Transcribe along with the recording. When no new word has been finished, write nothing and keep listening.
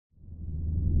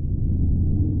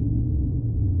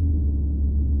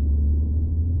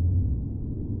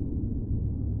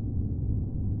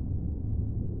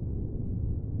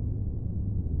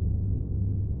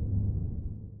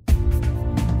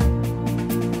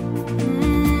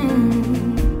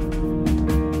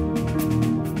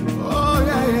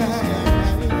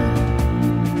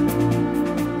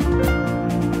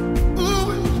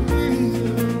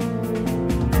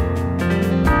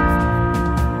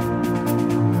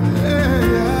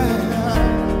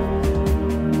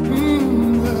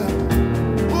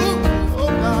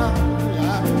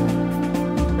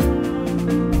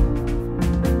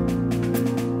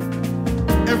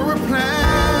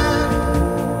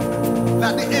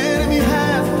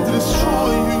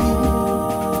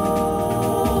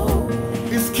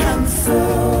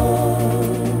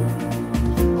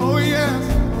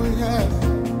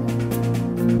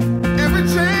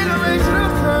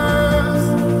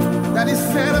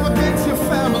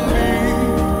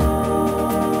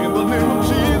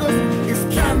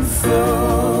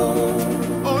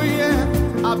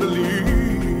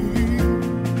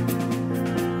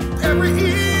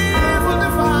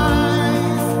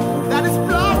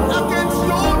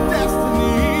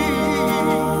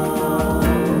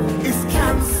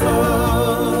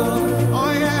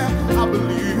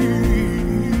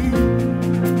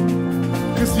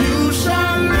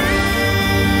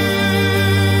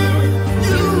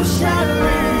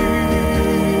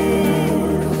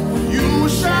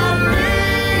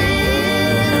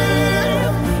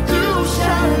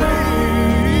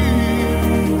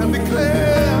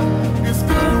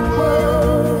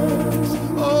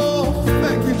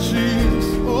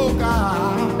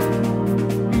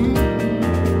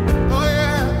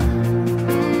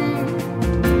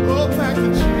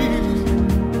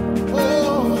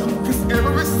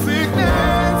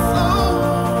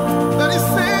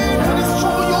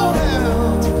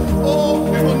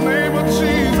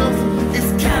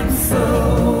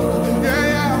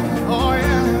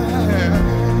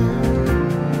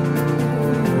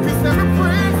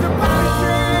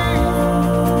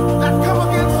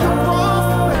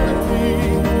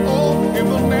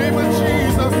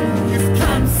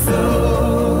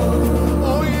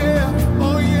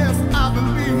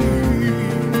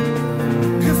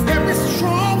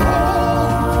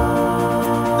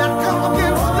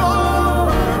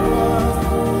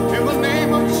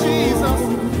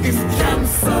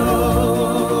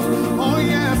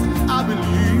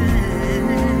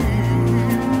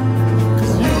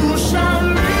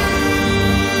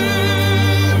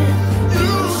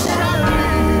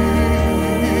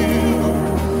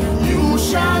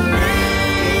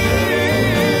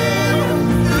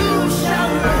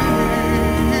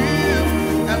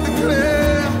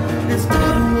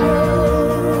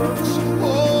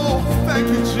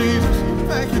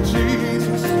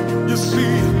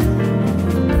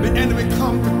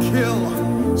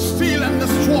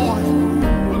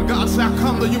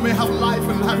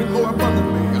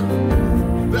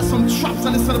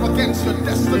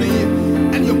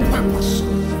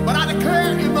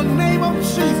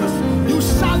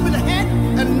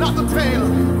not the tail.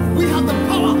 We have the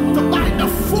power to bind the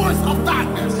force of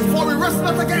darkness. For we wrestle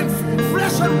not against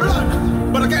flesh and blood,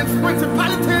 but against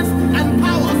principalities and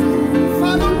powers.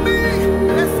 Follow me,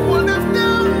 let's pull them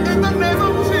down in the name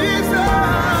of Jesus.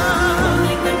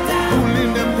 Pulling them down,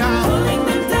 pulling them down, pulling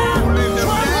them down, pulling them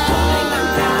down, pulling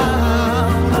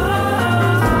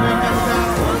them down,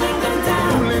 pulling them down,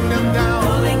 pulling them down,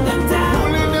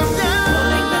 pulling them down,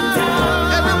 pulling them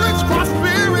down. Every witchcraft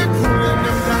spirit, pulling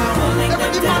them down, every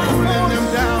demonic pulling them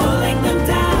down, pulling them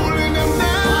down, pulling them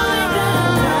down.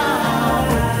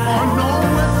 For no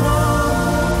weapon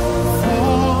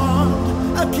formed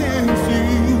against you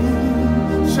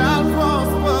shall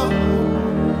prosper.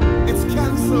 It's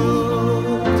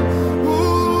cancelled.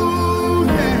 Ooh,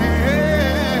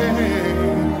 yeah.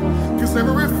 'Cause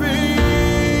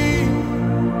everything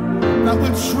that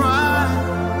would try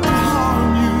to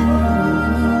harm you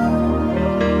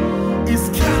is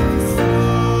cancelled.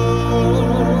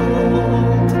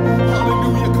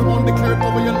 Hallelujah. Come on, declare it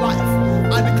over your life.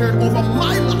 I declare it over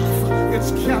my life.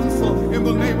 It's cancelled in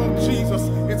the name of Jesus.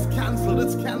 It's cancelled.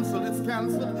 It's cancelled. It's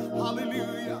cancelled.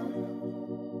 Hallelujah.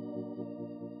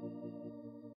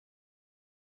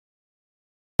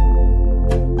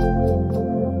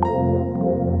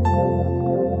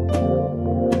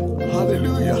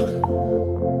 Hallelujah.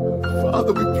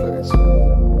 Father, we praise you.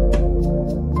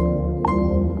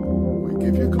 We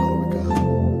give you glory, God.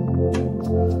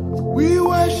 We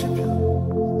worship you.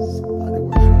 Somebody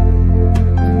worship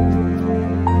you.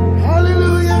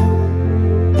 Hallelujah.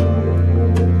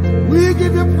 We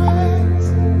give you praise.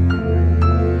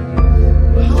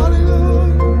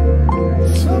 Hallelujah.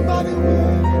 Somebody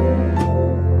worship.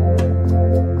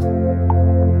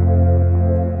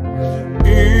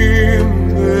 In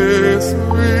this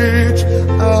rich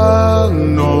anointing,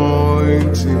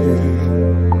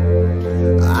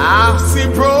 I see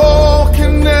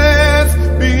brokenness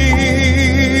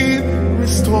being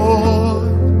restored.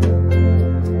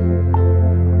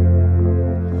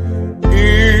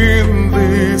 In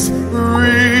this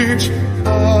rich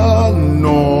anointing,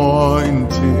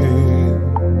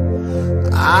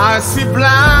 I see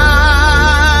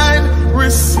blind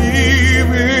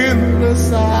receiving the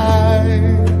sight.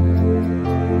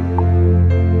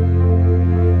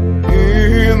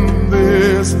 In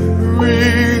this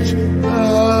rich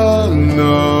anointing,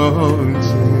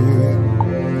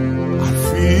 I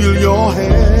feel your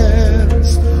hands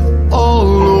all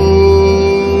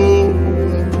over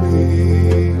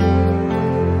me.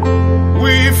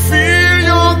 We feel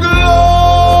your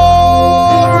glory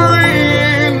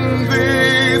in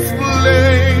this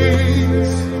place.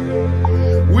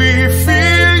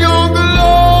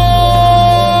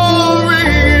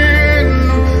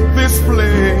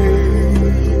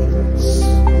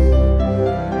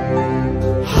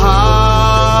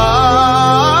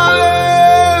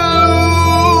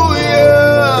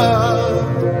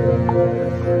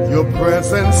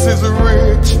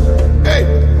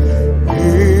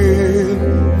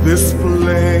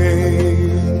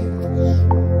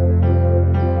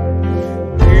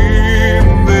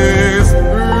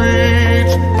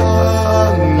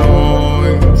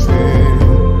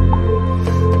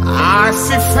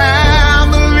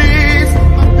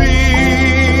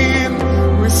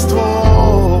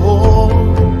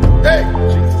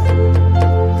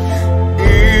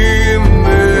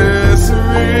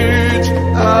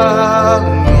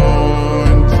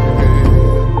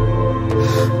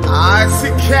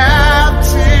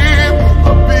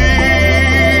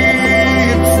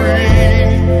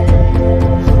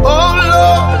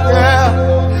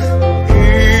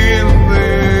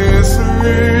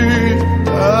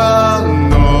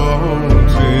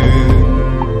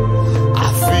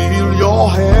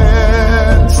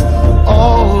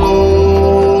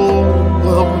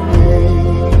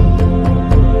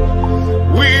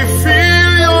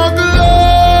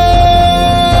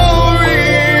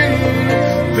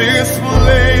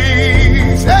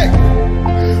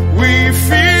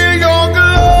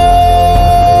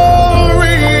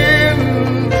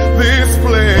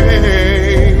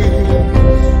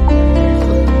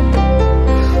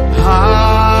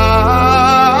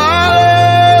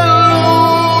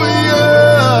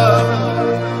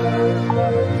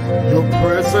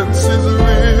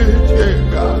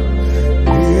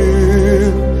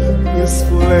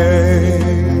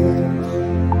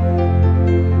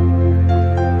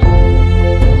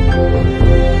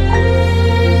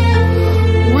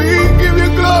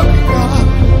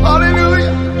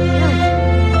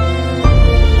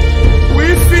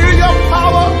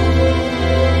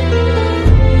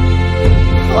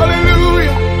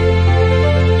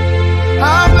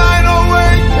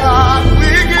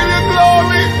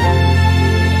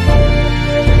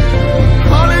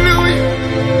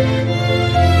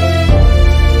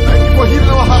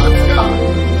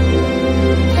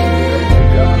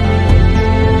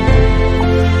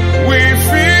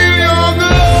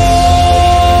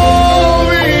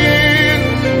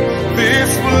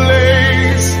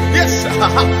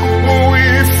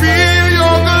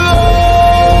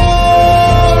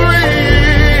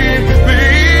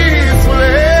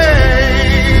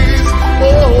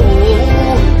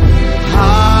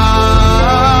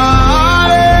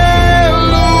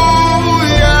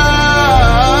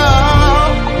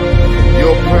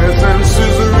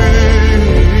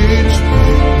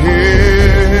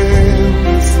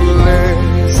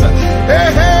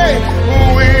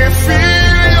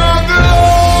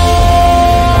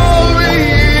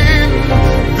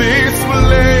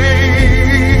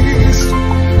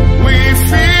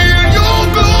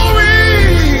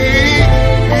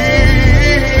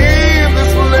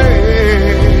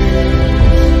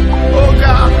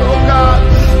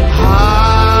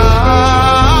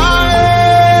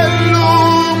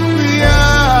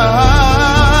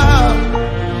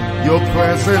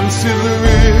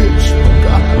 rich,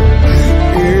 God,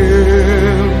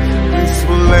 in this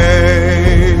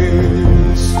place.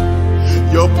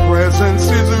 Your presence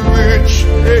is rich,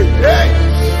 hey, hey,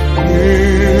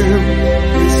 in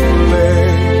this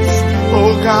place.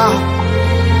 Oh God,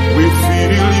 we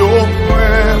feel your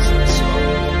presence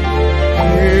in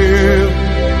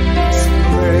this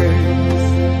place.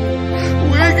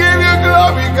 We give you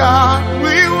glory, God.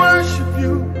 We worship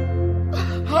you.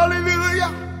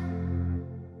 Hallelujah.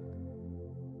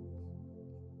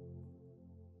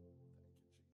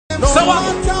 So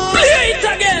play it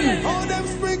again. All them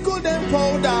sprinkle them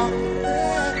powder.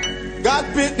 God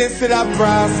pick this till I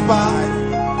prosper.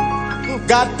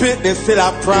 God pick this till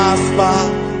I prosper.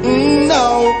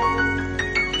 No.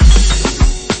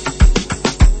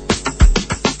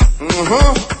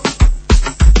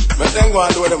 But then go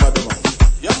and do what them do, man.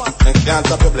 Yeah, man. And can't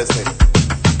stop your blessing.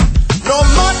 No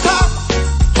matter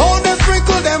how they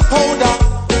sprinkle them powder,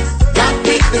 God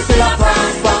pick this till I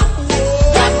prosper.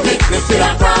 God pick this till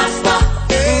I prosper.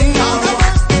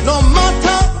 No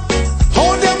matter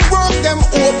how them work them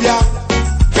obia,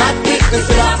 God pick this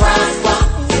till I prosper.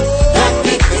 God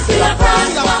pick this till I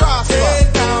prosper.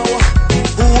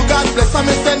 Who God bless and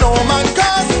me say no man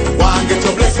curse. One get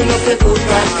your blessing if you put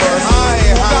God first.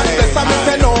 Who God bless and me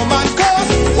say no man curse.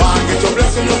 One get your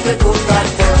blessing if you put God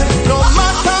first. No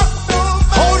matter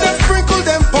how them sprinkle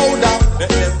them powder,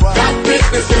 God pick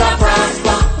this till I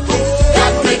prosper.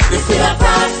 God pick this till I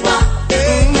prosper.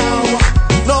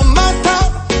 No matter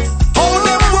how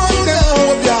them work them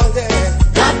obia,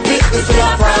 God pick this till I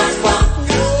prosper.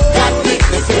 God pick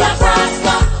this till I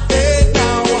prosper.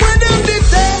 When them did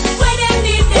that,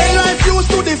 when life used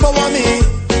to devour me,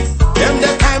 them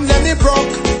the time them me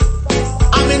broke,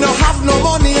 I me no have no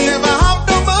money, never have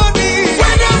no money.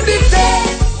 When them did that,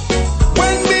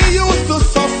 when me used to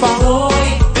suffer,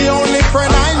 the only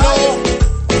friend I know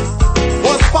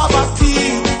was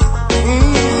poverty.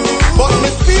 But me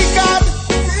speak God,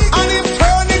 and Him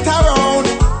turn it around.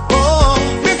 Oh,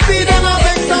 me see them a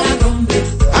vex up,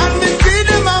 and me see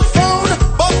them a frown.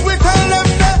 But we tell them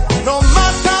that no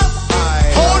matter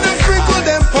how they sprinkle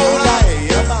them powder,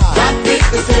 God pick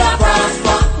this till I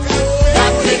prosper.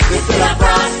 God pick this till I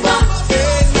prosper.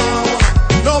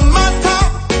 No matter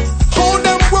how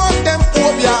them work them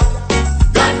obia,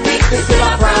 God pick this till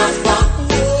I prosper.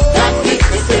 God pick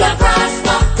this till I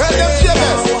prosper. Tell them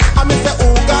Jabez, I me say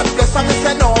oh God bless, I me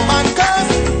say no man curse.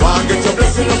 One get your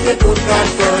blessing if you put God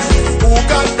first. Oh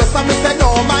God bless, I me say no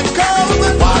man curse.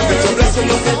 One get your blessing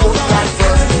if you put God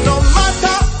first. No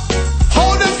matter how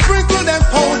them sprinkle them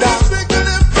powder,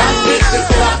 God pick this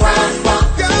till I prosper.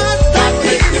 God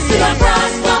pick this till I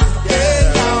prosper.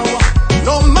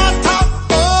 No matter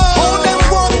how them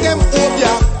work them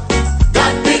obia,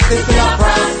 God pick this till I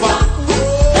prosper.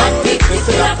 God pick this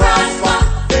till I prosper.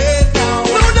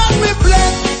 Know that me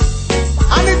blessed,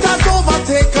 and it has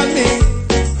overtaken me.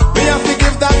 Me have to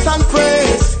give thanks and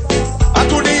praise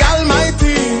unto the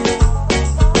Almighty.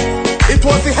 It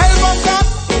was the help of God,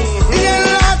 He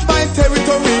enlarged my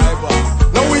territory.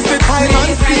 Now is the time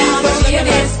and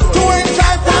season to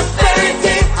enjoy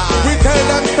prosperity. We tell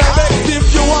them select if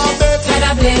you want it,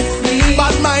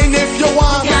 bad mind if you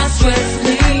want.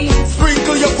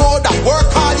 Sprinkle your powder, work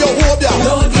hard your hobia.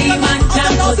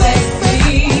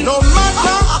 No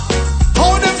matter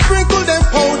how them sprinkle them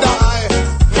powder,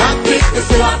 God pick this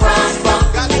till I prosper.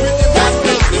 God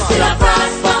pick this till I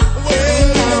prosper.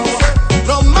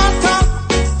 No matter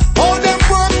how them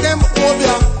work them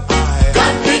obia,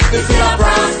 God pick this till I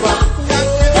prosper.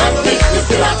 God pick this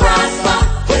till I prosper.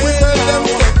 But we tell them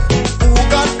say, who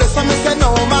God bless and me say no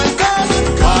man curse.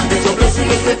 One get your blessing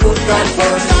if you put God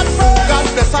first. Who God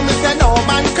bless and me say no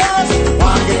man curse.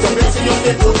 One get your blessing if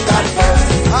you put God first.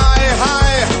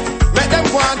 Hi, make them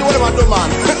go and do what they want to do, man.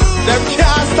 Them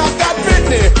can't stop that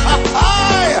Britney.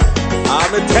 Hi,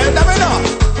 I'm tell them enough.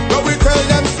 But we tell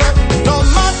them say, no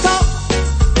matter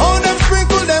how them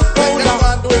sprinkle them powder,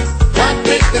 God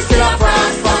pick this till I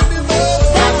prosper.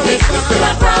 God pick this till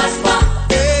I prosper.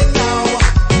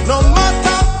 No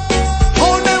matter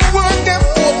how them work them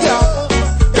obia,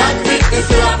 God pick this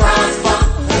till I prosper.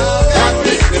 God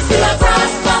pick this till I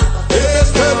prosper. Yes,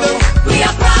 tell them we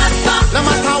are prosper. No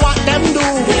matter what them do,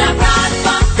 we are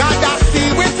prosper. God that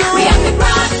see we through. We have to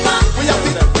prosper. We have to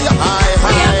high.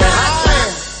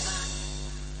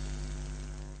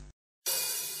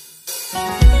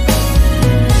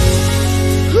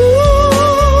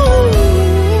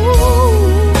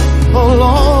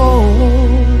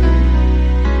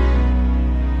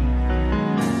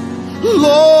 Oh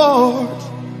Lord,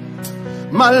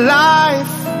 my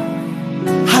life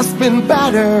has been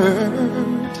battered.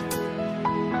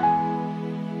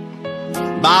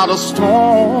 by the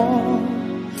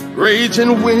storm,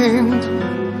 raging wind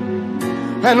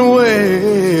and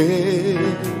waves.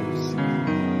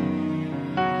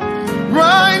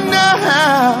 Right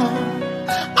now,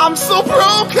 I'm so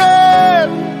broken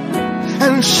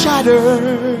and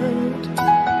shattered,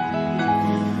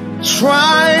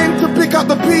 trying to pick up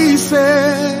the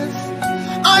pieces.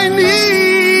 I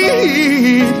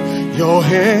need your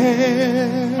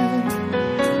hand.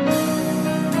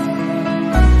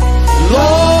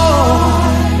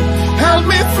 Lord, help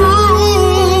me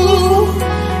through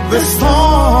the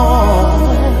storm.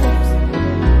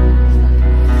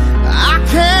 I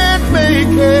can't make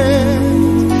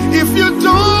it if you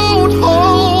don't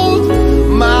hold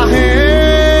my hand.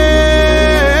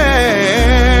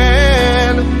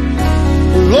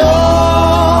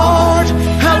 Lord,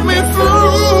 help me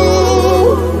through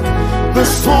the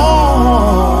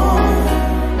storm.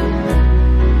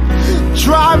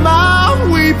 Dry my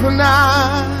weeping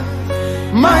eyes.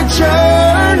 My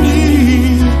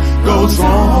journey goes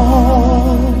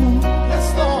on.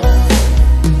 Yes, Lord.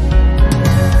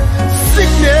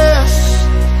 Sickness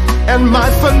and my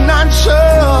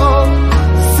financial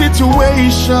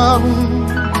situation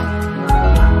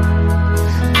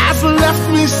has left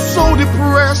me so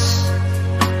depressed,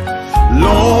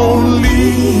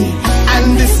 lonely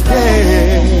and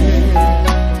despair.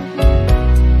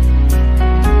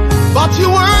 But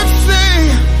your words say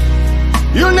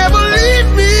you'll never leave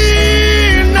me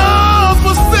nor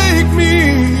forsake me.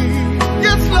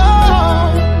 Yes,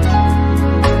 Lord,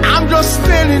 I'm just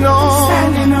standing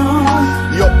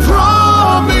on your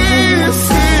promises,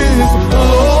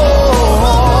 Lord.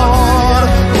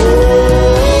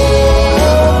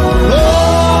 Oh,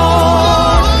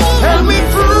 Lord, help me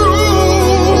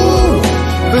through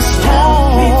the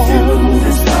storm.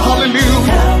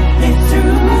 Hallelujah.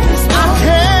 I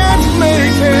can't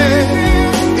make it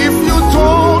if you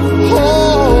don't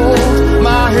hold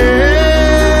my hand.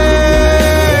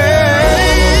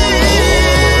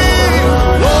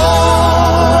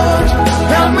 Lord,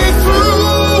 help me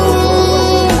through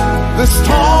the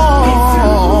storm.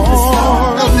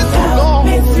 Help me through, Lord.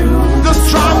 Just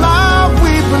dry my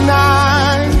weeping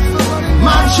eyes.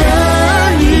 My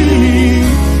journey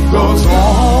goes on.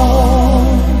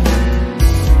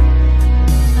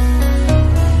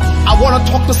 I want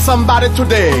to talk to somebody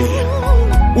today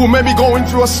who may be going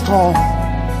through a storm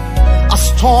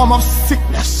of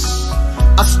sickness,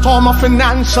 a storm of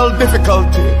financial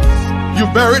difficulty. You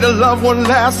buried a loved one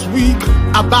last week,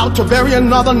 about to bury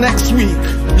another next week.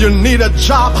 You need a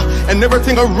job and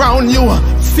everything around you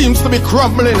seems to be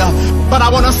crumbling. But I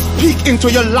want to speak into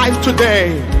your life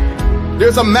today.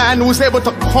 There's a man who's able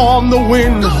to calm the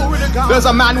wind. There's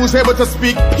a man who's able to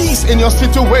speak peace in your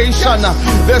situation.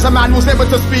 There's a man who's able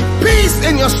to speak peace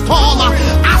in your storm.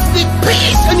 I speak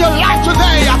peace in your life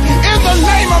today. In the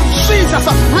name of Jesus,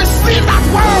 receive that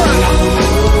word.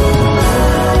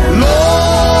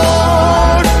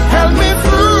 Lord, help me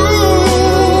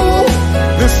through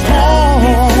this storm.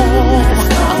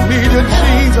 I need you,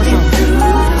 Jesus.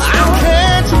 I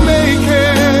can't make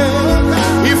it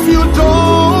if you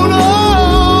don't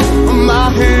hold my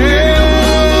hand.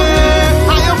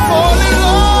 I am falling,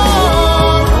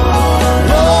 Lord.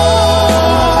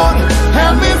 Lord,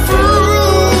 help me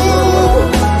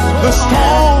through the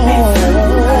storm.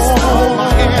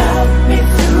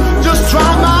 Just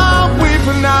dry my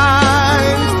weeping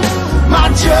eyes. My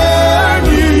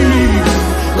journey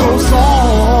goes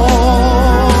on.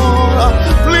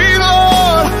 Please,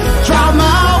 Lord, dry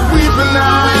my weeping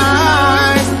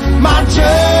eyes. My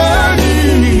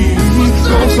journey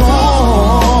goes on.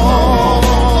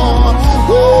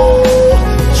 Ooh,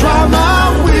 dry my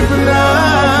weeping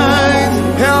eyes.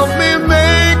 Help me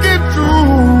make it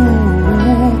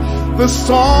through the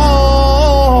storm.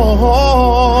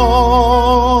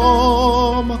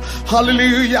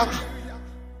 Hallelujah.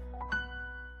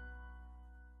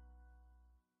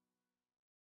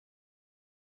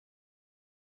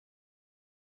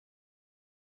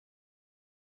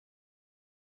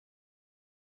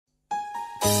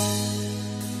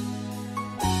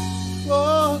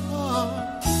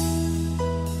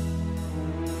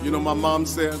 You know, my mom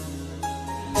said,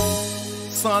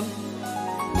 son,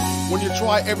 when you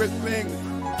try everything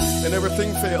and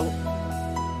everything fails,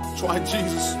 try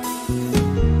Jesus.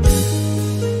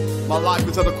 My life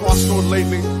is at a crossroad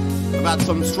lately. I've had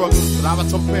some struggles and I've had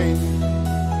some pain.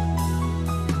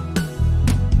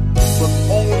 But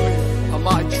only am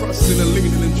I trusting and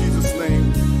leaning in Jesus'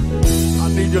 name. I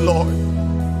need you, Lord.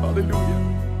 Hallelujah.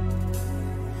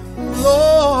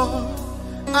 Lord,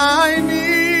 I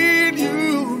need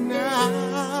you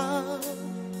now.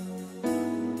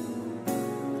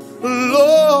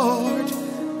 Lord,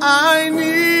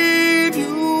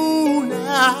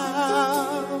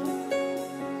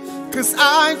 'cause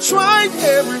I tried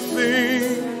everything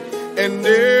and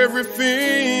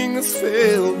everything has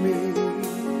failed me.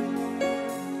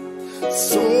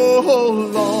 So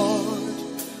Lord,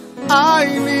 I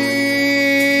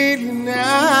need you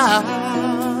now.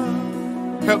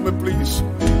 Help me please.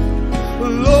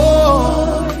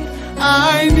 Lord,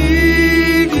 I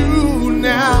need you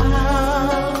now.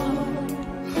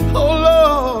 Oh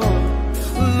Lord,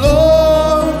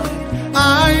 Lord,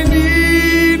 I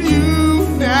need you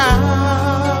now.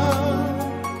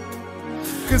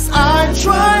 'Cause I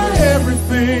tried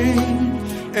everything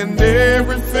and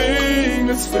everything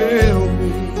has failed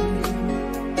me.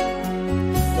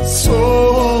 So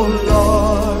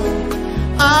Lord,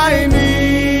 I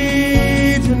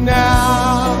need you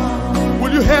now.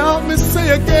 Will you help me say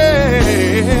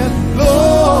again?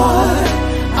 Lord,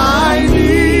 I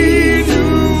need you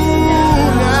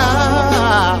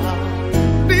now.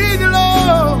 Need you,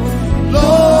 Lord.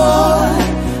 Lord,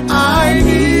 I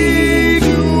need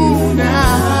you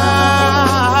now.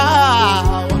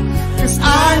 'Cause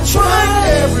I tried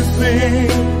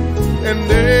everything and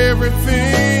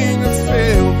everything has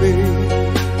failed me.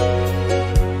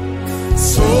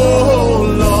 So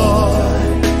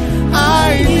Lord, I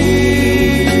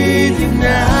need you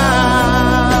now.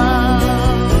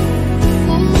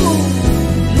 Ooh.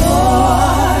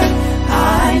 Lord,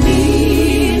 I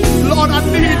need you. Lord, I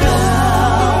need you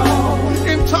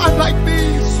in times like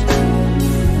these.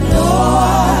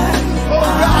 Lord, oh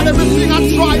God, everything I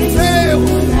tried failed.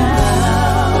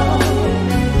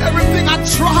 Everything I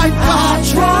tried,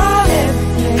 God.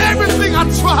 Everything I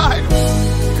tried,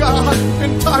 God,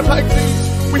 in times like these,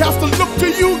 we have to look to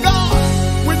you, God.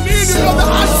 We need you, the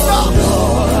answer.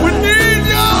 We need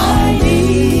you.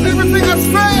 Everything has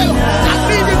failed. I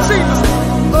need you, Jesus.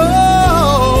 Oh,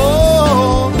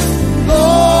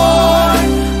 Lord,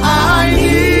 I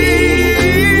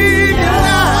need you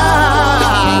now.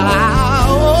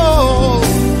 Oh,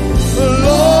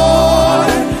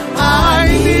 Lord, I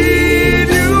need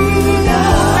you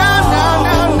now.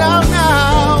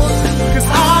 'Cause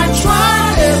I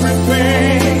tried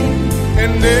everything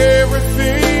and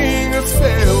everything has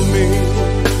failed me.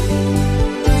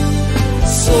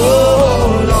 So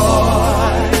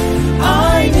Lord,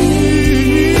 I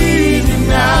need you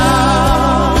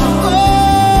now.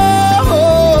 Oh,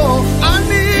 I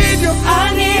need you. I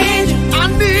need you. I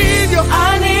need you.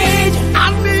 I need you. I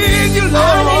need you,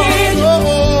 Lord.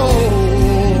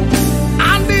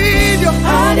 I need you.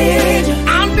 I need you.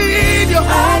 I need you.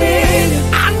 I need you.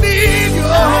 I need you.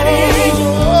 I need you.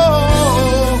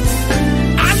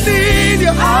 I need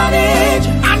you. I need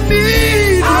you. I need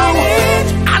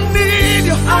you. I need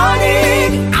you. I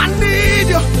need you. I need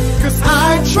you. 'Cause I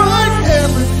tried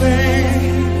everything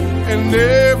and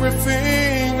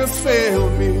everything has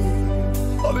failed me.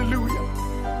 Hallelujah.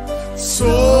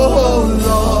 So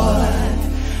Lord,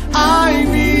 I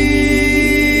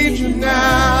need you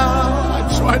now. I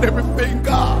tried everything,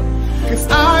 God. 'Cause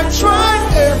I tried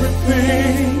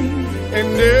everything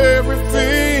and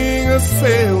everything has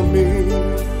failed me.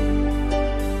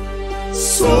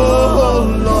 So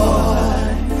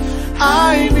Lord,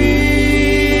 I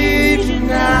need you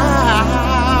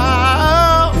now.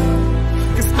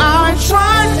 'Cause I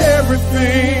tried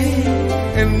everything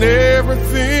and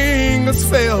everything has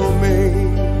failed me.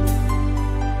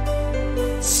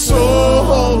 So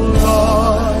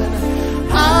Lord,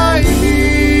 I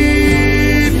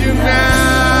need you now.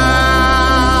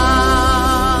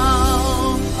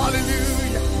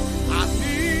 Hallelujah. I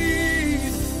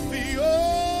need thee.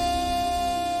 Oh,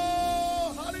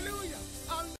 hallelujah.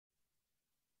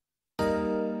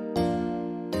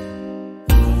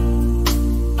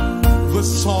 This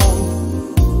song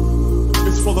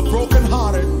is for the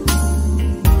brokenhearted.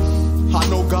 I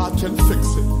know God can fix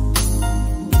it.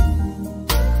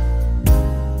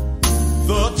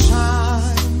 The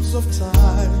chimes of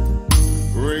time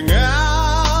ring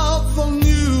out the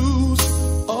news.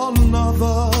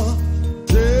 Another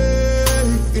day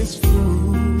is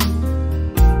through.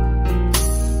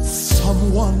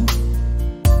 Someone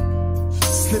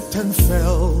slipped and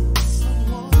fell.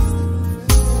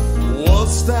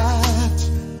 Was that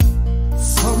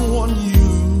someone you?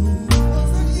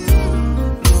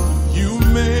 You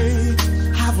may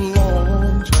have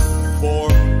longed for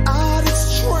added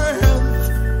strength,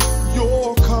 your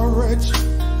courage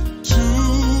to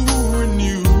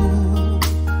renew.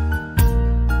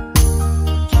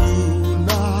 Do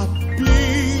not be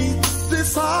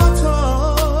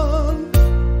disheartened,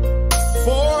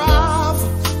 for I've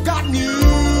got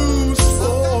news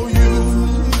for you.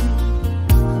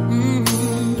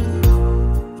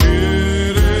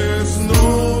 It is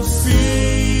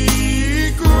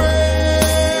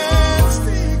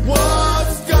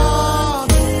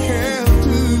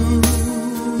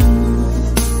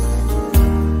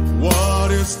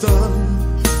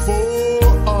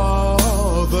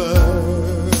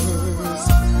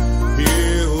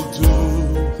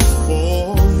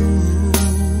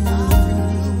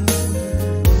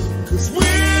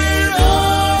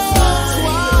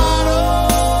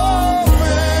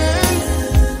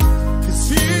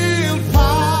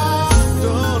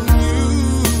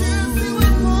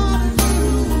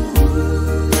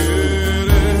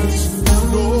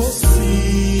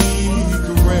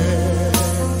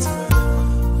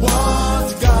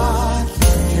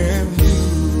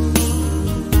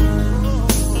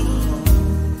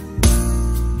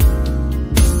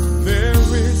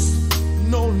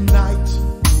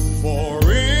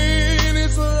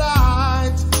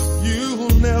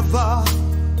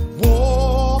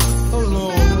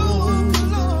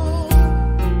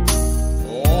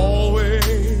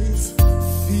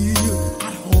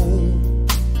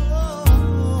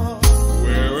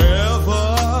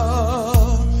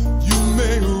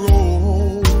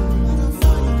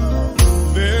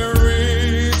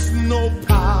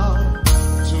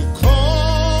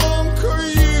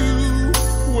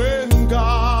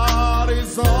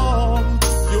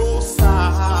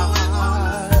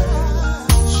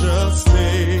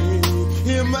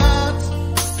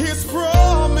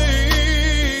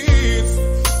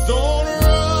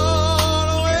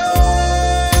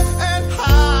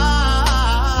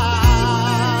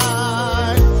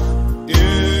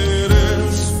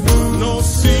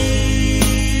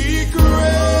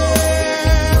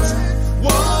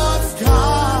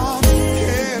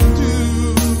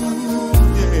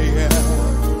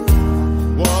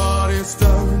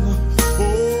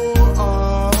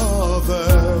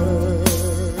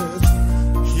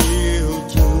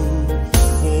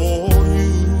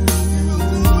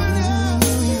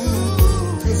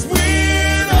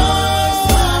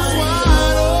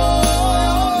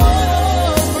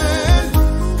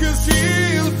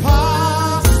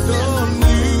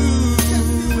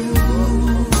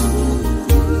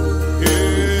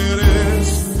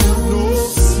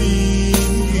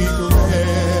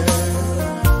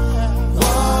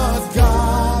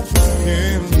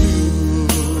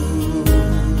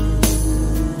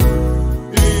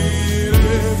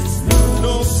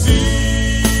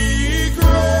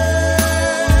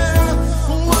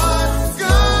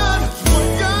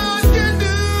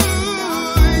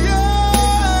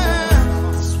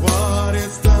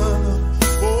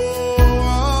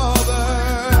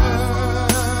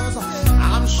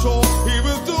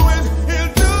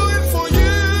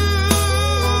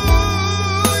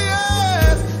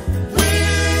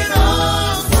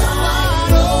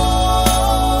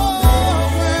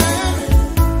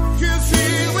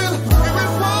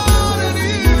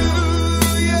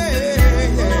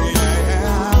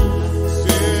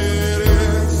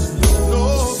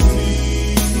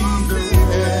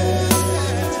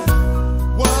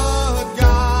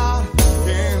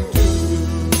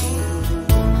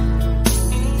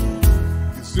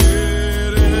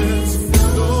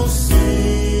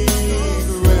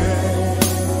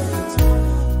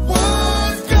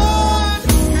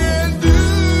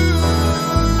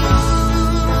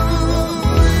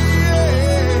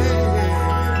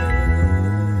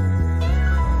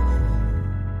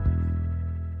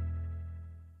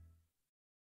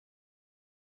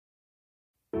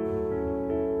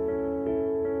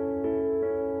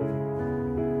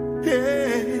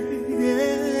Hey,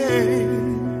 yeah.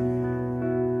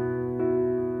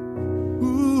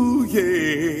 Ooh,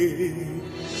 yeah.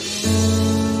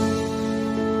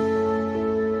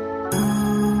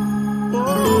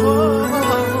 Oh,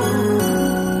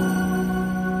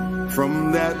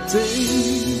 from that day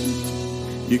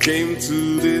you came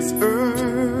to this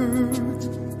earth,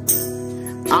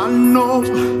 I know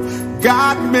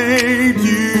God made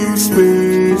you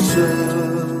special.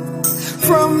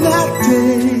 From that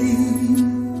day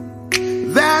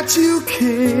that you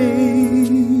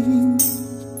came,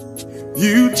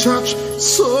 you touched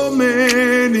so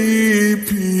many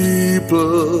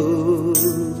people.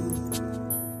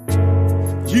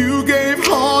 You gave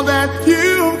all that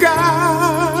you've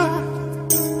got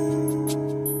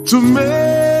to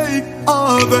make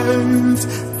others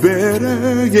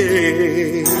better,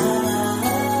 yeah.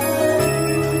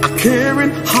 A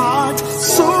caring heart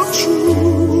so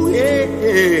true,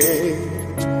 yeah.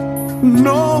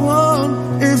 No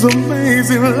one is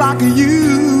amazing like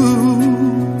you.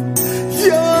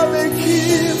 You're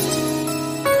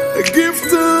a gift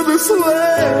to this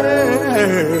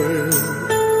world.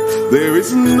 There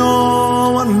is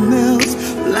no one else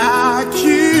like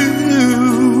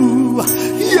you.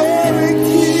 You're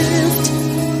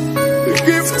a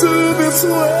gift to this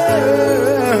world.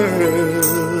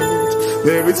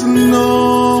 There is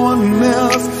no one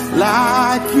else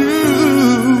like you.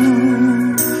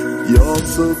 You're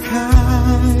so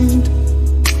kind.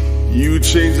 You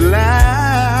change lives.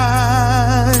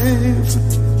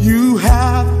 You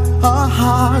have a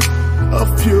heart of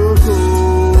pure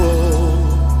gold.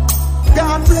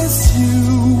 God bless you.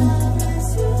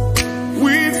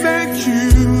 We thank you,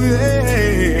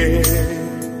 yeah.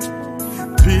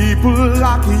 People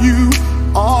like you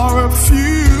are a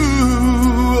few.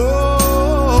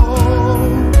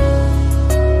 Oh,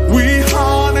 we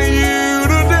honor you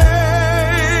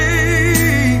today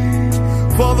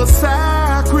for the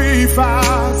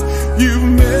sacrifice you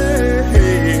made.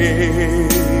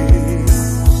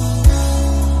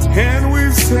 And we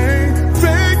say